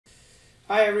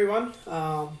Hi everyone,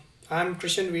 I'm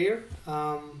Krishan Veer.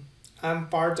 I'm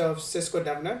part of Cisco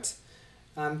DevNet.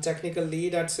 I'm technical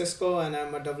lead at Cisco and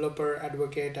I'm a developer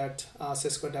advocate at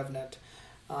Cisco DevNet.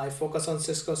 I focus on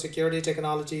Cisco security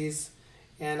technologies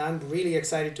and I'm really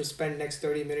excited to spend next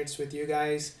 30 minutes with you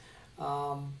guys.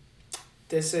 Um,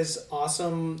 this is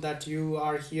awesome that you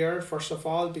are here, first of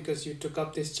all, because you took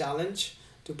up this challenge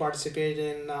to participate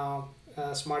in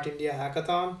Smart India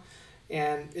Hackathon.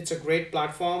 And it's a great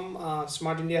platform,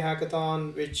 Smart India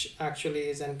Hackathon, which actually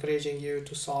is encouraging you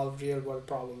to solve real world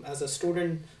problem. As a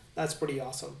student, that's pretty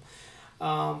awesome.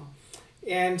 Um,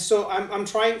 and so I'm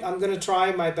going to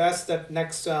try my best that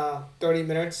next 30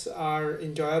 minutes are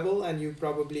enjoyable and you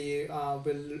probably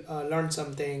will learn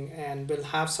something and will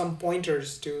have some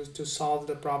pointers to solve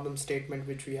the problem statement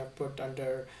which we have put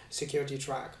under security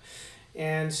track.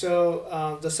 And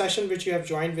so the session which you have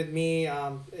joined with me,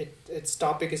 its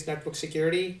topic is network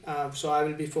security. So I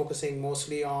will be focusing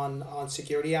mostly on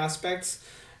security aspects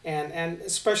and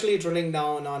especially drilling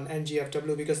down on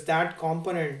NGFW because that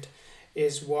component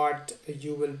is what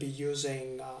you will be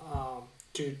using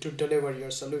to deliver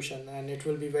your solution. And it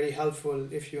will be very helpful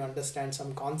if you understand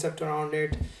some concept around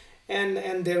it.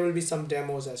 And there will be some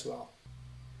demos as well.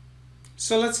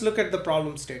 So let's look at the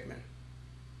problem statement.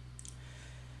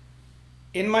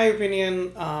 In my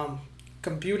opinion,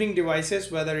 computing devices,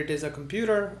 whether it is a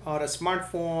computer or a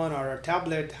smartphone or a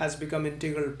tablet, has become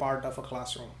integral part of a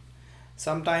classroom.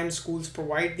 Sometimes schools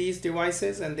provide these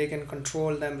devices and they can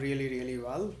control them really, really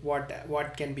well,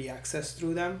 what can be accessed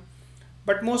through them.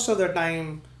 But most of the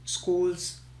time,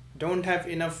 schools don't have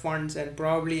enough funds and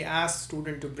probably ask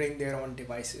students to bring their own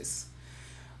devices.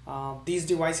 These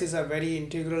devices are very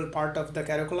integral part of the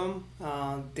curriculum.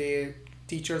 The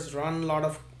teachers run a lot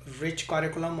of rich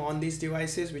curriculum on these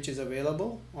devices which is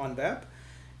available on web,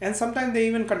 and sometimes they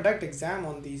even conduct exam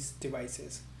on these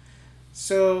devices.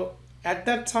 So at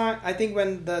that time, I think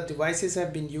when the devices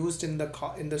have been used in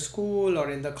the school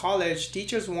or in the college,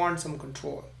 teachers want some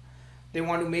control. They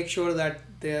want to make sure that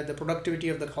the productivity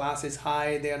of the class is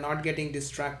high, they are not getting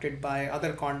distracted by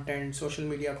other content, social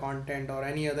media content or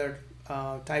any other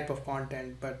type of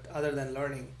content but other than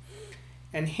learning.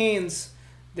 And hence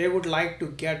they would like to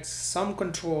get some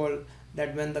control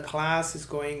that when the class is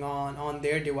going on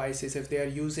their devices, if they are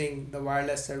using the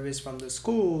wireless service from the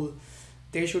school,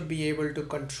 they should be able to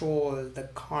control the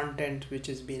content which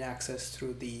is being accessed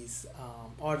through these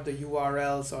or the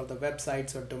URLs or the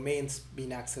websites or domains being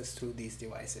accessed through these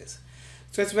devices.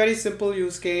 So it's very simple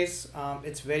use case.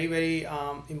 It's very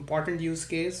important use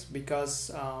case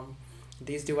because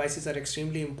these devices are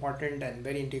extremely important and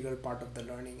very integral part of the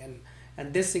learning,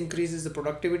 and this increases the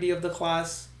productivity of the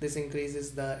class. This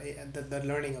increases the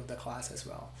learning of the class as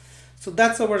well. So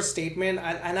that's our statement,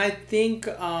 and I think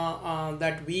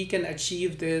that we can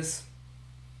achieve this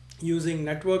using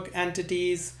network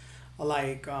entities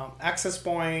like access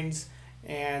points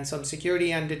and some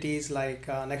security entities like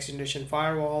next generation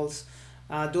firewalls.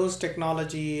 Those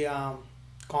technology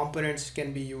components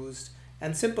can be used,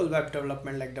 and simple web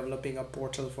development like developing a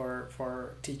portal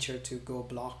for teacher to go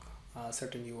block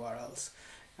certain URLs.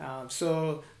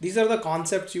 So these are the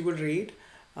concepts you would read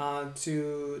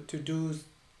to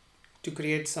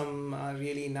create some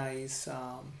really nice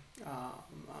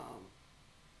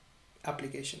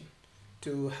application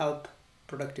to help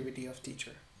productivity of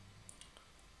teacher.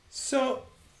 So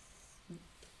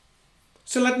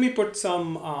let me put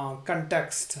some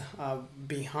context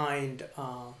behind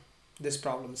this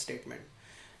problem statement.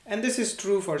 And this is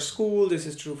true for school, this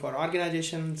is true for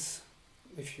organizations.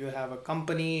 If you have a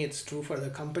company, it's true for the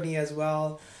company as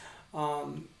well.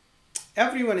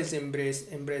 Everyone is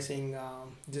embracing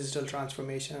digital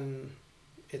transformation.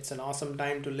 It's an awesome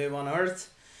time to live on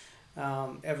earth.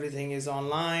 Everything is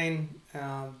online.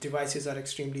 Devices are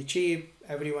extremely cheap.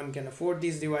 Everyone can afford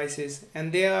these devices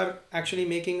and they are actually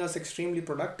making us extremely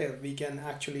productive. We can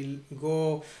actually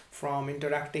go from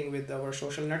interacting with our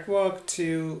social network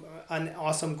to an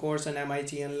awesome course on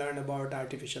MIT and learn about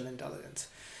artificial intelligence.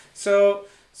 So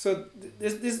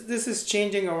this is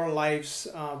changing our lives,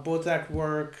 both at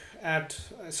work, at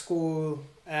school,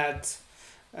 at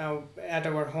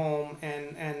our home,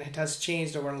 and it has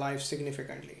changed our lives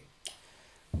significantly.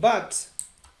 But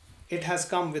it has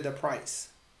come with a price.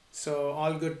 So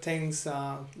all good things,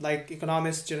 like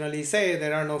economists generally say,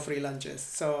 there are no free lunches.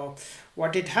 So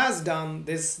what it has done,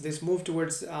 this move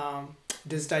towards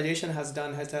digitization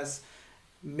has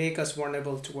make us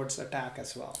vulnerable towards attack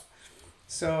as well.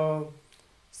 So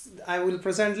I will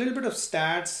present a little bit of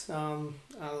stats.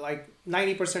 Like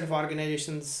 90% of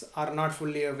organizations are not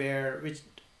fully aware which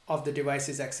of the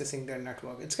devices accessing their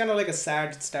network. It's kind of like a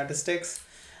sad statistics.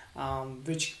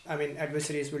 which I mean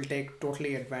adversaries will take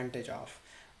totally advantage of.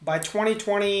 By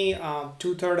 2020,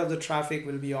 2/3 of the traffic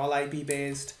will be all IP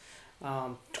based.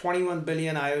 21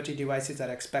 billion IoT devices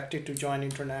are expected to join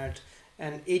internet,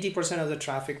 and 80% of the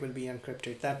traffic will be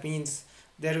encrypted. That means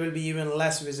there will be even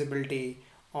less visibility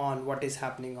on what is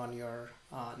happening on your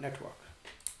network.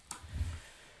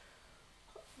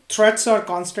 Threats are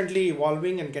constantly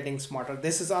evolving and getting smarter.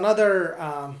 This is another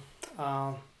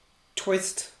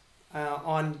twist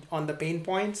on the pain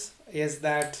points, is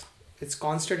that its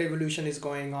constant evolution is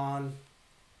going on.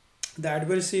 The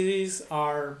adversaries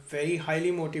are very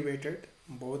highly motivated,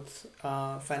 both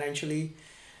financially,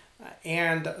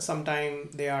 and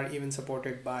sometimes they are even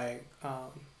supported by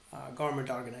government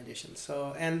organizations.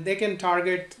 So, and they can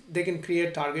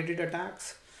create targeted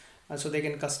attacks, so they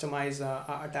can customize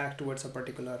a attack towards a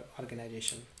particular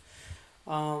organization.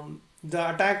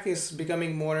 The attack is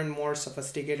becoming more and more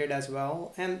sophisticated as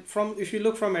well. And if you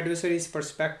look from adversaries'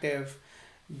 perspective,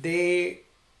 they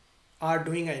are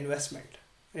doing an investment,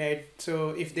 right?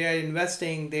 So if they are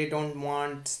investing, they don't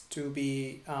want to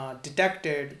be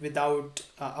detected without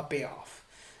a payoff.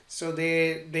 So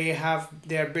they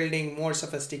are building more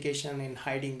sophistication in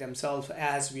hiding themselves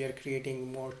as we are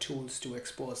creating more tools to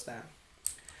expose them.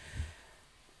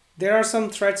 There are some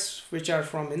threats which are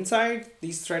from inside.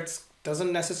 These threats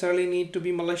doesn't necessarily need to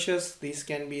be malicious. These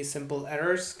can be simple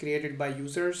errors created by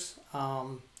users.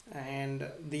 And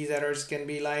these errors can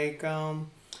be like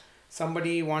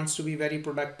somebody wants to be very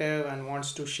productive and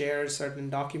wants to share certain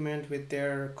document with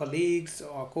their colleagues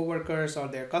or coworkers or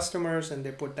their customers, and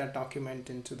they put that document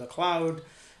into the cloud,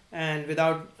 and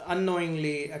without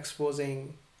unknowingly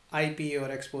exposing IP or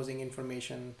exposing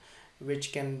information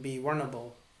which can be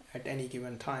vulnerable at any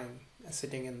given time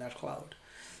sitting in that cloud.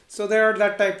 So there are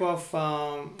that type of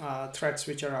threats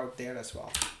which are out there as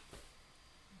well.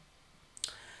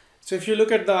 So if you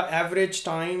look at the average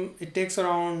time, it takes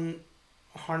around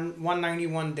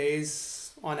 191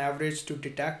 days on average to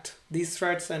detect these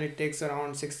threats, and it takes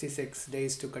around 66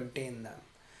 days to contain them.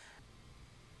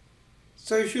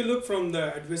 So if you look from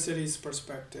the adversary's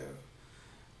perspective,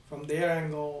 from their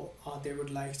angle, they would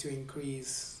like to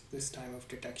increase this time of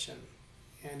detection.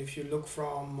 And if you look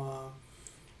from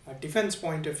a defense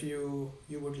point of view,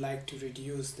 you would like to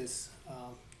reduce this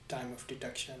time of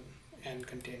detection and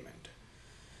containment.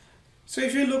 So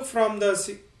if you look from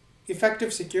the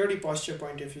effective security posture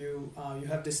point of view, you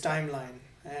have this timeline,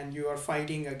 and you are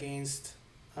fighting against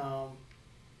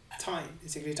time.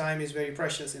 Basically, time is very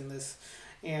precious in this,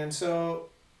 and so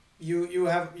you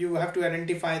have to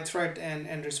identify threat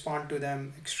and respond to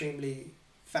them extremely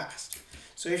fast.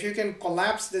 So if you can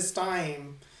collapse this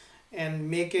time and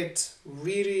make it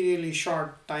really, really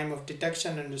short time of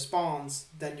detection and response,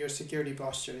 then your security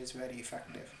posture is very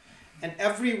effective. And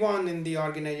everyone in the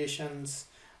organizations,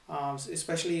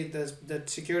 especially the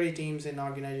security teams in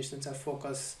organizations, are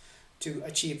focused to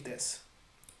achieve this.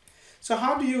 So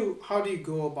how do you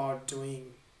go about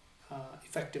doing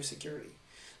effective security?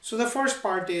 So the first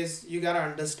part is you gotta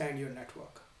understand your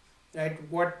network, right?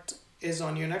 What is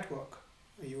on your network?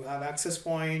 You have access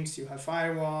points, you have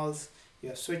firewalls, you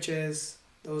have switches.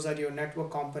 Those are your network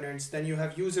components. Then you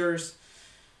have users,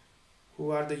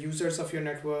 who are the users of your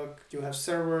network. You have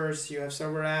servers, you have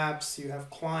server apps, you have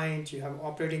client, you have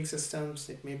operating systems.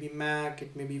 It may be Mac,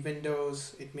 it may be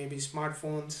Windows, it may be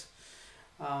smartphones,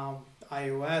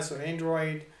 iOS or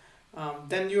Android.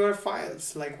 Then your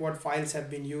files, like what files have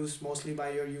been used mostly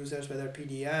by your users, whether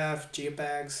PDF,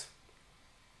 JPEGs,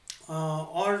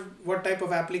 or what type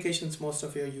of applications most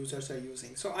of your users are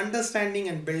using. So understanding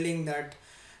and building that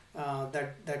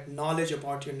knowledge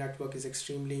about your network is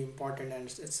extremely important, and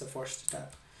it's the first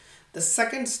step. The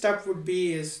second step would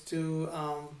be is to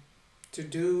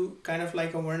do kind of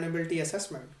like a vulnerability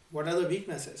assessment. What are the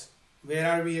weaknesses?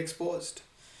 Where are we exposed?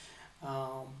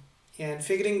 And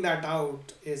figuring that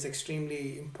out is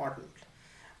extremely important.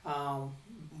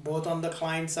 Both on the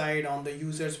client side, on the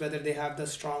users, whether they have the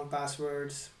strong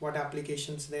passwords, what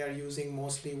applications they are using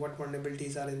mostly, what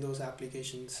vulnerabilities are in those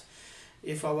applications.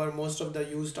 If most of the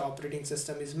used operating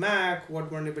system is Mac, what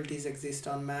vulnerabilities exist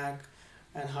on Mac,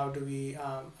 and how do we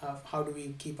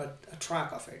keep a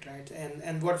track of it, right?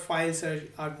 And what files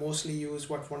are mostly used,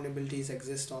 what vulnerabilities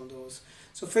exist on those.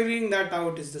 So figuring that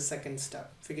out is the second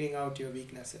step, figuring out your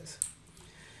weaknesses.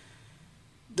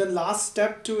 The last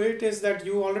step to it is that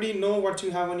you already know what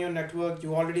you have on your network.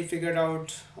 You already figured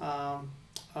out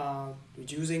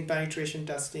using penetration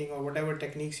testing or whatever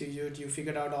techniques you used, you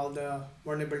figured out all the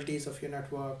vulnerabilities of your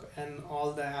network and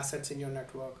all the assets in your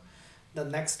network. The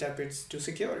next step is to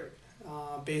secure it.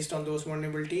 Based on those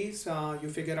vulnerabilities, you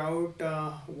figure out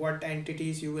what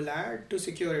entities you will add to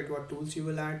secure it, what tools you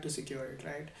will add to secure it,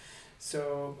 right?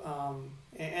 So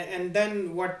and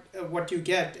then what you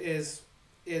get is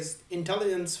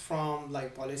intelligence from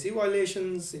like policy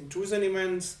violations, intrusion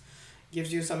events,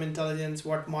 gives you some intelligence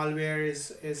what malware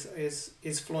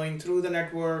is flowing through the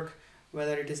network,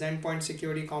 whether it is endpoint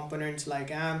security components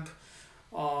like AMP,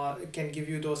 it can give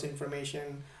you those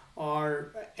information.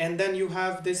 Or and then you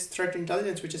have this threat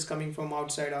intelligence which is coming from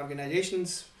outside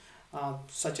organizations,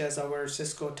 such as our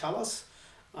Cisco Talos,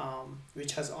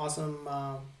 which has awesome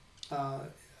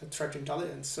threat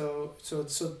intelligence. So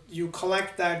you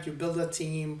collect that, you build a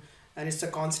team, and it's a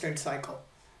constant cycle.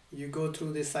 You go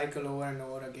through this cycle over and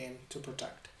over again to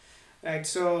protect, right?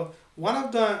 So one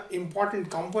of the important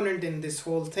component in this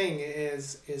whole thing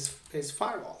is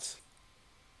firewalls.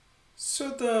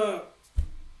 So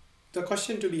the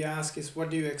question to be asked is, what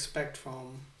do you expect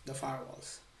from the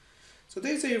firewalls? So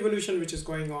there's an evolution which is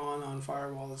going on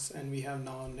firewalls, and we have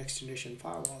now next generation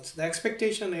firewalls. The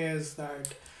expectation is that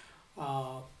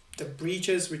the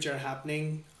breaches which are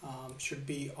happening should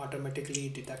be automatically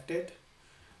detected,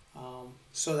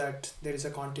 so that there is a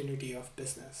continuity of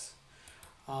business.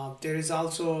 There is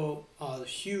also a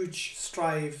huge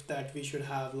strive that we should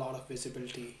have a lot of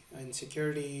visibility in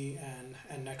security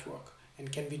and network,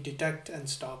 and can we detect and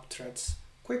stop threats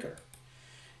quicker.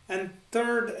 And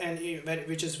third,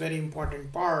 which is very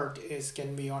important part, is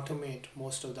can we automate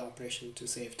most of the operation to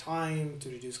save time, to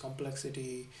reduce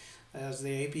complexity, as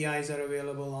the APIs are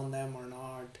available on them or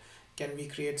not. Can we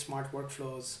create smart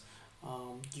workflows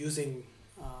using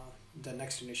the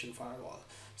next generation firewall?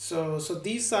 So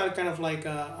these are kind of like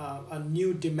a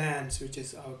new demands which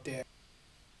is out there.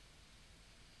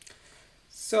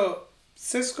 So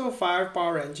Cisco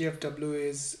Firepower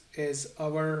NGFW is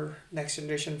our next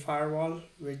generation firewall,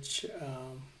 which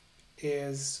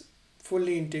is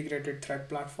fully integrated threat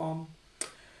platform.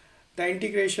 The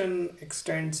integration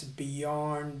extends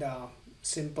beyond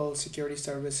simple security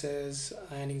services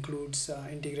and includes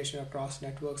integration across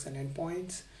networks and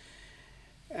endpoints.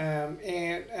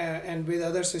 And with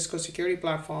other Cisco security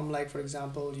platform, like for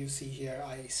example, you see here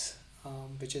ICE,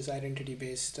 which is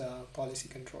identity-based policy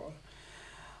control.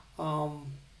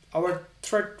 Our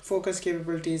threat focus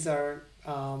capabilities are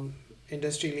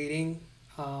industry leading,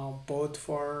 both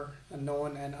for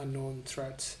known and unknown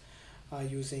threats,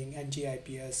 using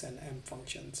NG-IPS and M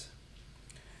functions.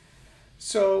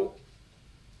 So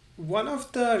one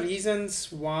of the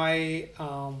reasons why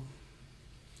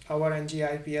our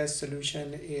NG-IPS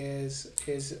solution is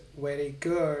very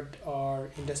good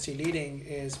or industry leading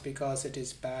is because it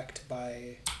is backed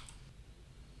by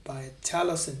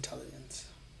Talos intelligence.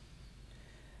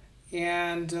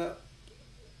 And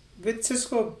with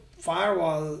Cisco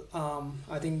Firewall,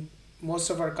 I think most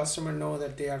of our customers know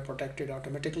that they are protected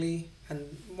automatically,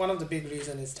 and one of the big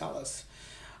reason is Talos.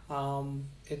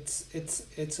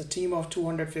 It's a team of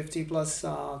 250 plus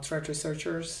threat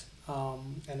researchers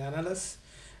and analysts.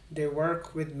 They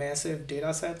work with massive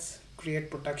data sets, create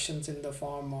protections in the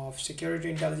form of security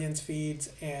intelligence feeds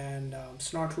and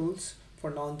SNOT rules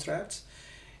for known threats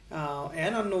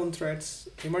and unknown threats,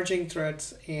 emerging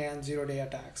threats, and zero-day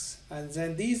attacks. And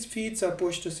then these feeds are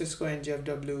pushed to Cisco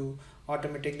NGFW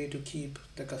automatically to keep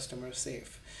the customer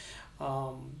safe.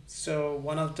 So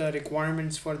one of the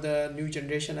requirements for the new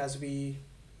generation, as we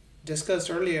discussed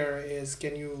earlier, is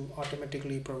can you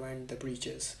automatically prevent the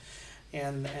breaches?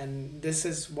 And this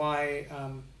is why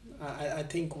I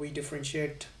think we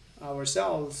differentiate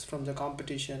ourselves from the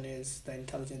competition is the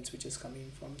intelligence which is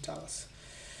coming from Talos.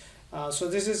 So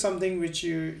this is something which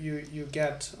you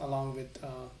get along with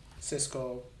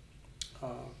Cisco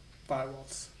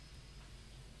firewalls.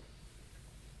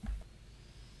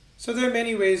 So there are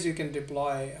many ways you can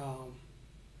deploy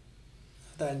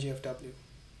the NGFW.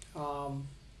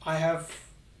 I have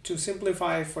to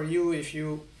simplify for you, if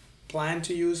you plan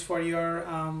to use for your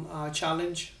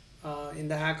challenge in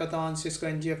the hackathon Cisco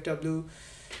NGFW,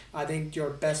 I think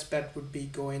your best bet would be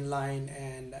go inline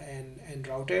and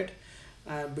route it,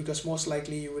 because most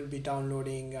likely you will be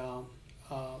downloading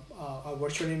a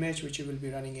virtual image which you will be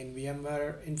running in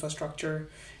VMware infrastructure,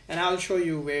 and I'll show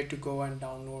you where to go and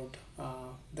download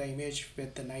the image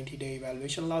with the 90-day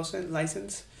evaluation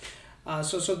license.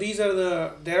 So these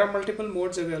are there are multiple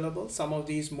modes available. Some of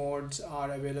these modes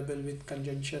are available with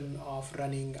conjunction of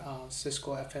running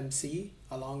Cisco FMC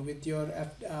along with your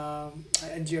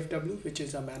NGFW, which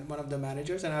is one of the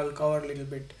managers, and I will cover a little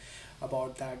bit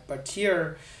about that. But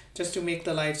here, just to make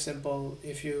the life simple,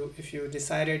 if you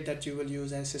decided that you will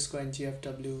use Cisco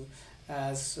NGFW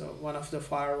as one of the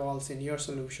firewalls in your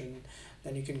solution,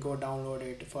 then you can go download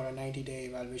it for a 90-day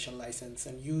evaluation license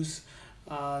and use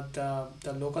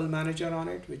the local manager on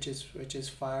it, which is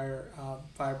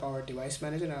Firepower Device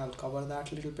Manager, and I'll cover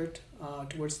that a little bit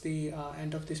towards the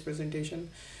end of this presentation.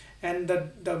 And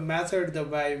the method, the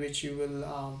way which you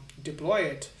will deploy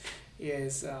it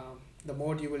is the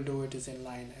mode you will do it is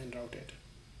inline and routed.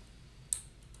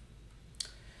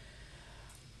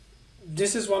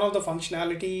 This is one of the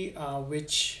functionality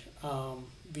which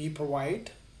we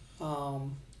provide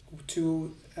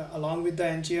to along with the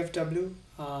NGFW.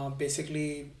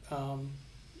 Basically,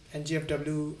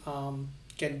 NGFW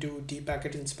can do deep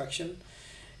packet inspection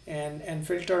and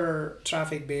filter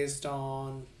traffic based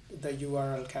on the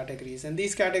URL categories, and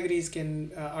these categories can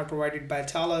are provided by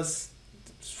TALUS.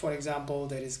 For example,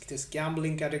 there is this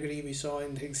gambling category we saw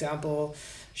in the example,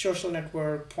 social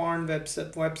network, porn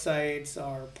websites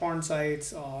or porn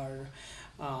sites, or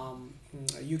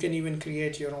you can even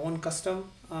create your own custom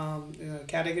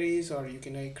categories, or you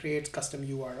can create custom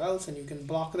URLs and you can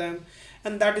block them,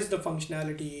 and that is the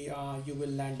functionality you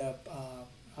will end up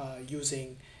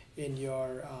using in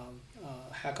your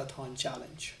hackathon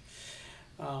challenge.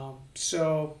 I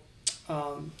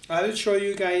will show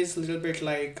you guys a little bit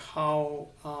like how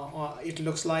it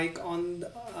looks like on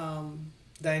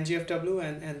the NGFW,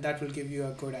 and that will give you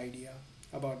a good idea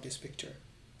about this picture.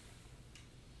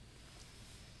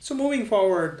 So moving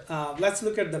forward, let's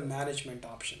look at the management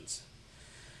options.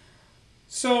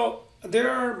 So there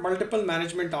are multiple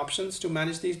management options to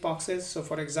manage these boxes. So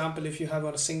for example, if you have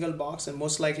a single box, and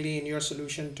most likely in your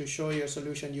solution, to show your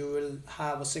solution, you will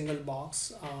have a single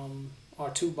box or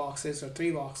 2 boxes or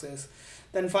 3 boxes,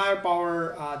 then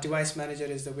Firepower Device Manager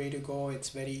is the way to go. It's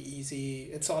very easy.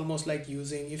 It's almost like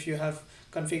using, if you have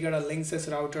configured a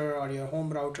Linksys router or your home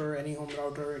router, any home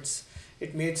router,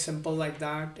 it made simple like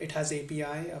that. It has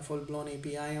API, a full-blown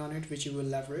API on it, which you will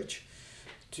leverage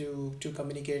to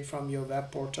communicate from your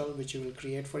web portal, which you will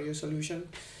create for your solution.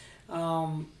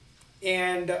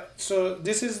 And so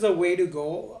this is the way to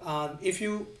go. If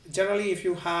you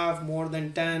have more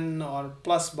than 10 or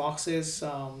plus boxes,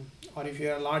 or if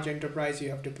you're a large enterprise, you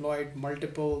have deployed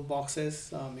multiple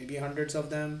boxes, maybe hundreds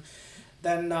of them,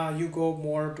 then you go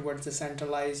more towards the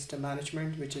centralized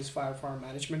management, which is Firepower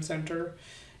Management Center.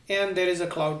 And there is a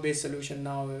cloud-based solution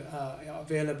now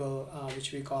available,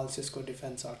 which we call Cisco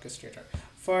Defense Orchestrator.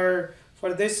 For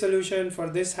this solution, for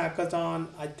this hackathon,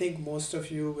 I think most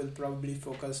of you will probably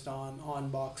focus on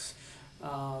box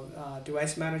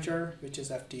device manager, which is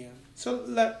FDM. So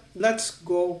let's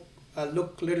go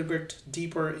look a little bit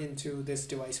deeper into this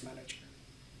device manager.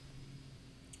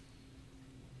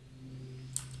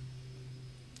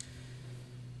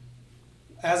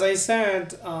 As I said,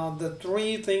 the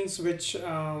 3 things which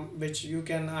you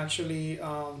can actually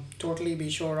totally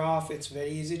be sure of, it's very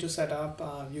easy to set up.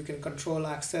 You can control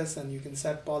access and you can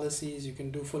set policies. You can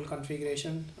do full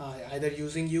configuration either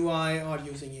using UI or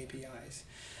using APIs.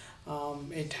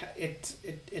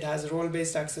 It has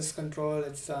role-based access control.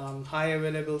 It's high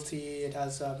availability. It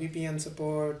has VPN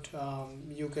support.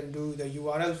 You can do the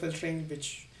URL filtering,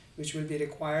 which will be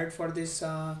required for this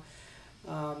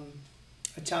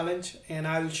a challenge, and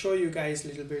I will show you guys a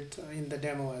little bit in the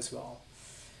demo as well.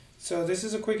 So this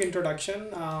is a quick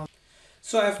introduction.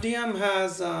 So FDM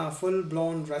has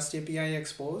full-blown REST API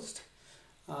exposed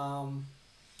on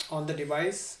the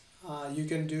device. You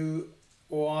can do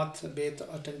OAuth-based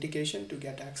authentication to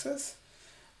get access.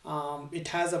 It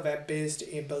has a web-based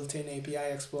built-in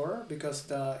API Explorer because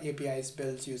the API is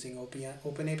built using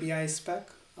OpenAPI spec.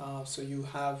 So you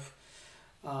have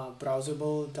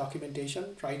browsable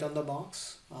documentation right on the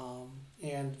box,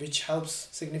 and which helps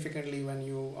significantly when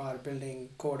you are building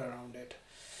code around it.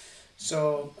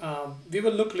 So we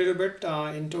will look a little bit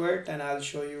into it, and I'll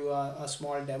show you a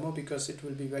small demo because it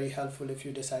will be very helpful if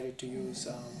you decided to use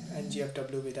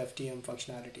NGFW with FDM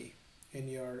functionality in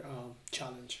your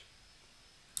challenge.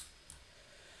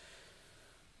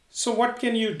 So what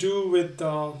can you do with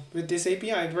this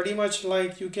API? Pretty much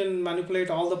like you can manipulate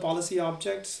all the policy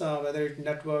objects, whether it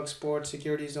networks, ports,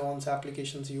 security zones,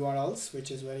 applications, URLs,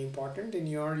 which is very important in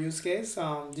your use case.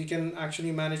 You can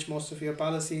actually manage most of your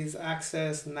policies,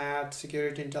 access, NAT,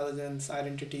 security intelligence,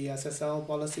 identity, SSL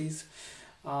policies,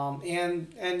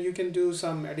 and you can do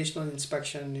some additional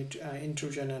inspection,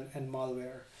 intrusion, and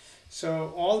malware.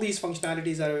 So all these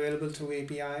functionalities are available through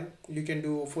API. You can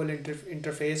do full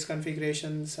interface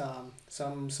configurations.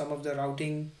 Some of the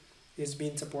routing is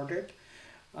being supported.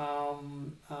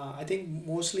 I think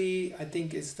mostly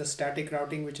it's the static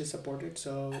routing which is supported.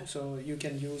 So you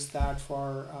can use that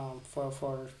for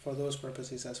those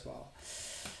purposes as well.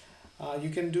 You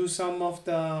can do some of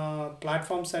the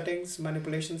platform settings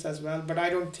manipulations as well, but I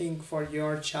don't think for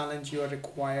your challenge you are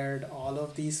required all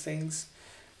of these things.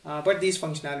 But these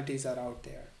functionalities are out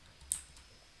there.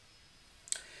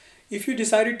 If you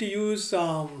decided to use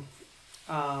uh,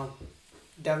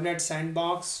 DevNet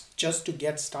Sandbox just to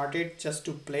get started, just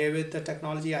to play with the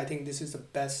technology, I think this is the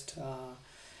best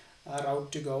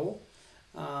route to go.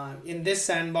 In this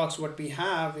sandbox, what we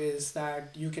have is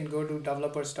that you can go to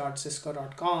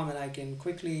developers.cisco.com, and I can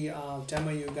quickly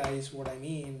demo you guys what I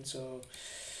mean. So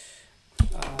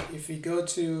if we go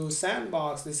to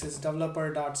sandbox, this is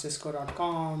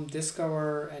developer.cisco.com,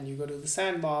 discover, and you go to the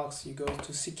sandbox, you go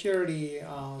to security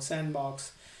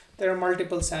sandbox. There are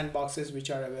multiple sandboxes which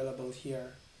are available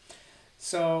here.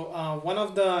 So one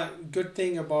of the good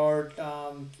thing about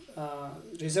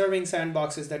reserving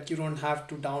sandbox is that you don't have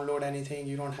to download anything,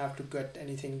 you don't have to get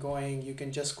anything going. You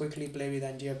can just quickly play with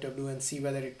NGFW and see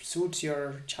whether it suits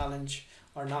your challenge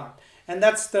or not. And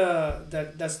that's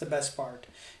the best part.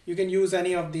 You can use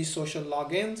any of these social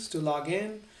logins to log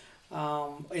in.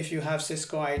 If you have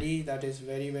Cisco ID, that is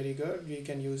very, very good. You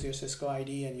can use your Cisco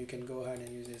ID and you can go ahead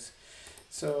and use this.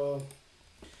 So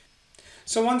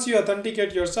once you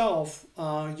authenticate yourself,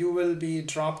 you will be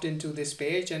dropped into this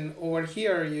page, and over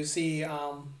here you see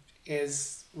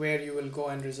is where you will go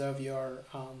and reserve your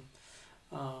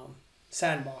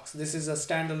sandbox. This is a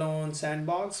standalone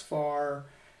sandbox for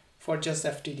just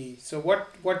FTD. So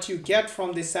what you get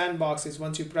from this sandbox is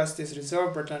once you press this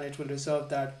reserve button, it will reserve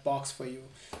that box for you.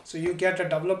 So you get a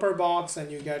developer box and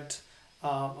you get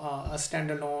a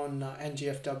standalone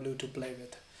NGFW to play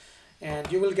with.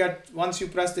 And you will get, once you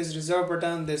press this reserve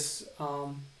button, this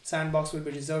sandbox will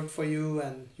be reserved for you,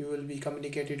 and you will be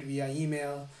communicated via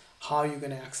email how you're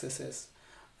going to access this.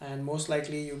 And most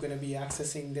likely you're going to be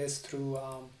accessing this through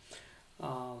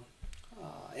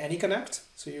AnyConnect.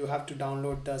 So you have to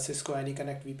download the Cisco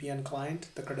AnyConnect VPN client.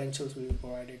 The credentials will be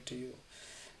provided to you.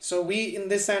 So in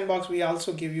this sandbox, we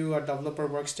also give you a developer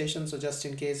workstation. So just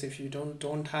in case if you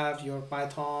don't have your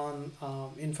Python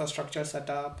infrastructure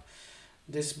set up,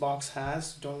 this box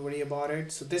has, don't worry about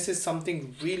it. So this is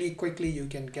something really quickly you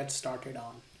can get started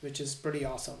on, which is pretty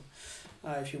awesome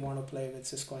if you want to play with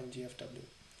Cisco and GFW.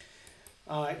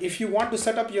 If you want to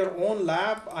set up your own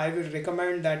lab, I would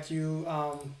recommend that you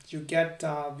get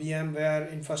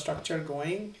VMware infrastructure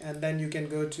going, and then you can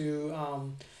go to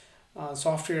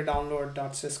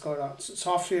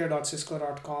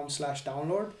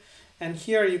software.cisco.com/download, and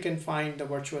here you can find the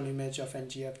virtual image of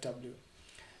NGFW.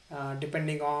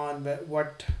 Depending on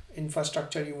what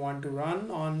infrastructure you want to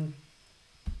run on,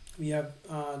 we have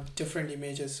different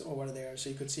images over there. So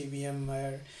you could see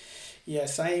VMware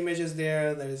ESI images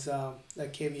there. There is a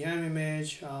KVM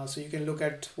image. So you can look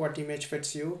at what image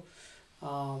fits you.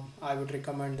 I would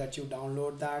recommend that you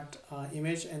download that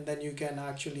image, and then you can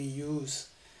actually use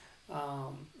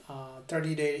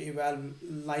 30-day eval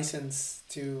license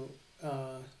to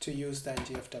use the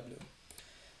NGFW.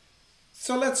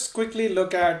 So let's quickly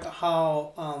look at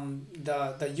how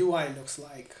the UI looks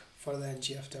like for the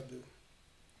NGFW.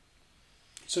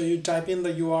 So you type in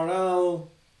the URL,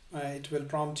 it will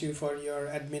prompt you for your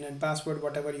admin and password,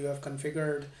 whatever you have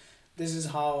configured. This is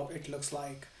how it looks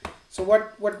like. So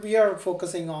what we are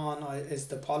focusing on is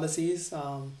the policies,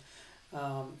 and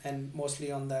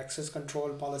mostly on the access control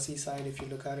policy side. If you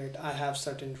look at it, I have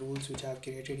certain rules which I've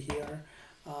created here.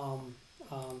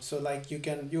 So like you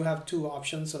have two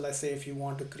options. So let's say if you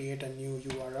want to create a new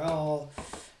URL,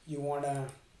 you want to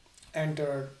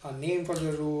enter a name for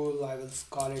your rule. I will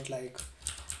call it like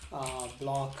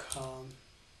block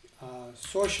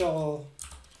social,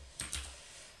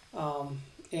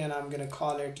 and I'm gonna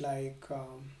call it like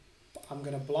I'm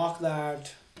gonna block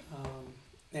that,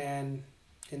 and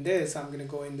in this I'm gonna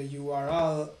go in the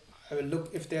URL. I will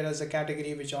look if there is a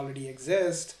category which already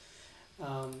exists.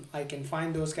 I can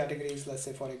find those categories. Let's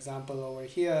say, for example, over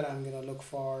here, I'm going to look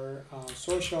for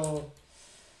social.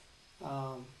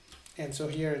 And so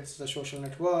here it's the social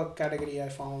network category I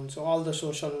found. So all the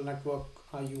social network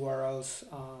URLs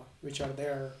which are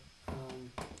there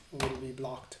will be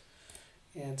blocked.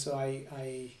 And so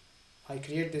I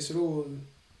create this rule.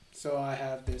 So I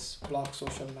have this block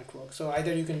social network. So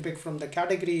either you can pick from the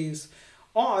categories,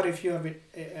 or if you have it,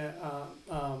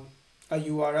 a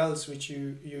URLs which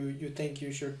you think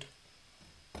you should,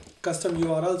 custom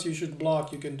URLs you should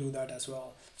block, you can do that as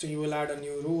well. So you will add a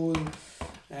new rule,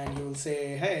 and you will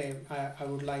say, hey, I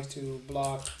would like to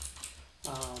block,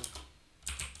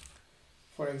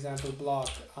 for example, block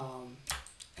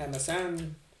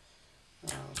MSN,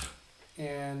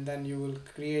 and then you will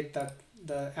create that.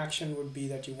 The action would be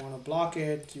that you want to block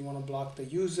it, you want to block the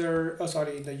user, the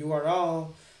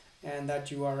URL, and that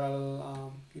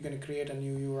URL, you're going to create a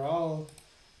new URL,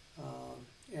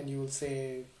 and you will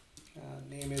say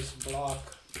name is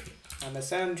block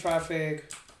MSN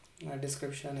traffic.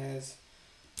 Description is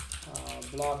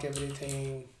block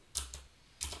everything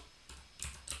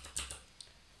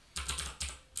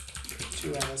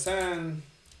to MSN,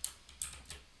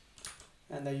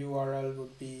 and the URL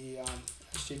would be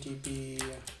http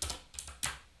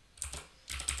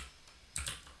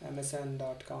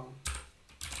msn.com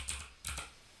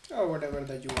or whatever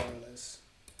the URL is.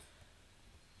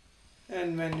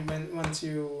 And once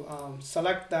you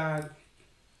select that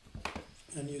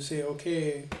and you say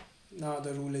okay, now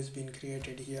the rule has been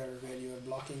created here where you are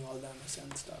blocking all the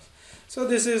MSN stuff. So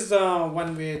this is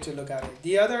one way to look at it.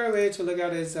 The other way to look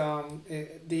at it is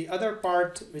the other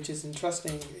part which is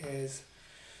interesting is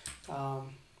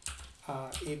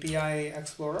API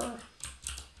Explorer.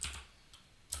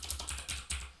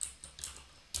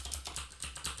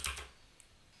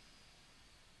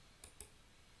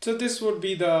 So this would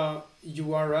be the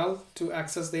URL to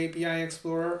access the API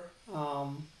Explorer,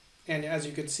 and as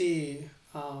you can see,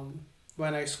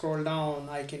 when I scroll down,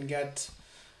 I can get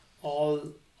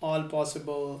all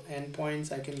possible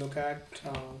endpoints I can look at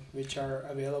which are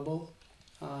available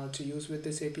to use with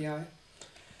this API.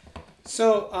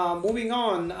 So moving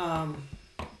on,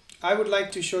 I would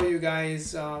like to show you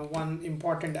guys one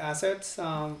important asset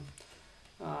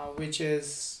which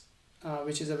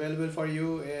is available for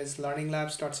you is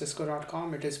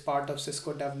learninglabs.cisco.com. It is part of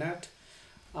Cisco DevNet.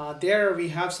 There we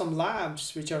have some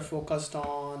labs which are focused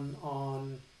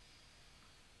on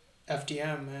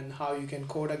FTM and how you can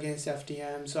code against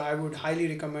FTM. So I would highly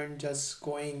recommend just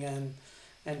going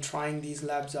and trying these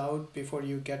labs out before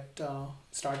you get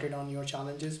started on your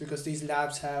challenges, because these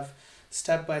labs have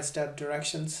step-by-step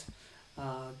directions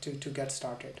to get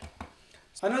started.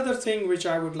 Another thing which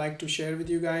I would like to share with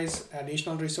you guys,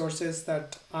 additional resources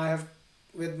that I have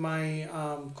with my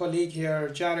colleague here,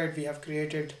 Jared. We have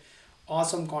created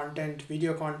awesome content,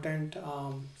 video content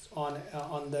on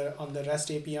the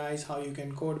REST APIs, how you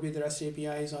can code with REST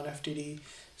APIs on FTD.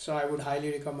 So I would highly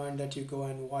recommend that you go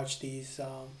and watch these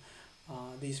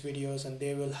videos, and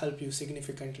they will help you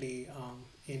significantly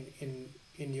in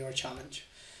your challenge.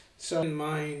 So in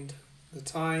mind the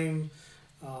time,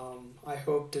 I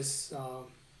hope this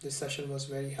session was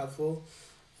very helpful.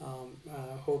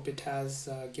 I hope it has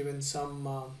given some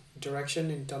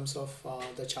direction in terms of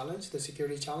the challenge, the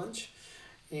security challenge.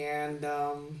 And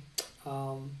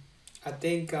I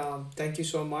think thank you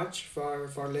so much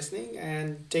for listening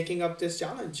and taking up this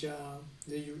challenge.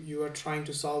 You are trying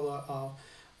to solve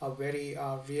a very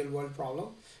real world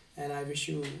problem, and I wish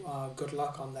you good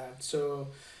luck on that. So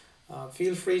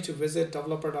feel free to visit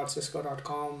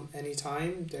developer.cisco.com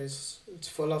anytime. It's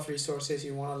full of resources.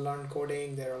 You want to learn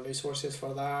coding, there are resources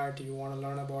for that. You want to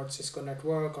learn about Cisco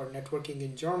network or networking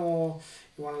in general,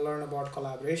 you want to learn about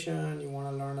collaboration, you want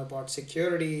to learn about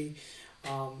security,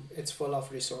 it's full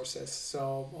of resources.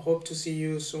 So I hope to see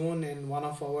you soon in one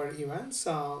of our events,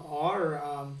 or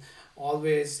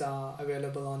always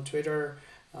available on Twitter,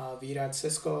 Veer at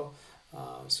Cisco.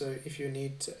 So if you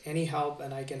need any help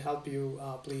and I can help you,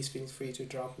 please feel free to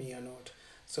drop me a note.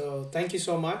 So thank you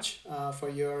so much for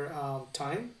your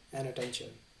time and attention.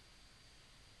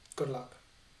 Good luck.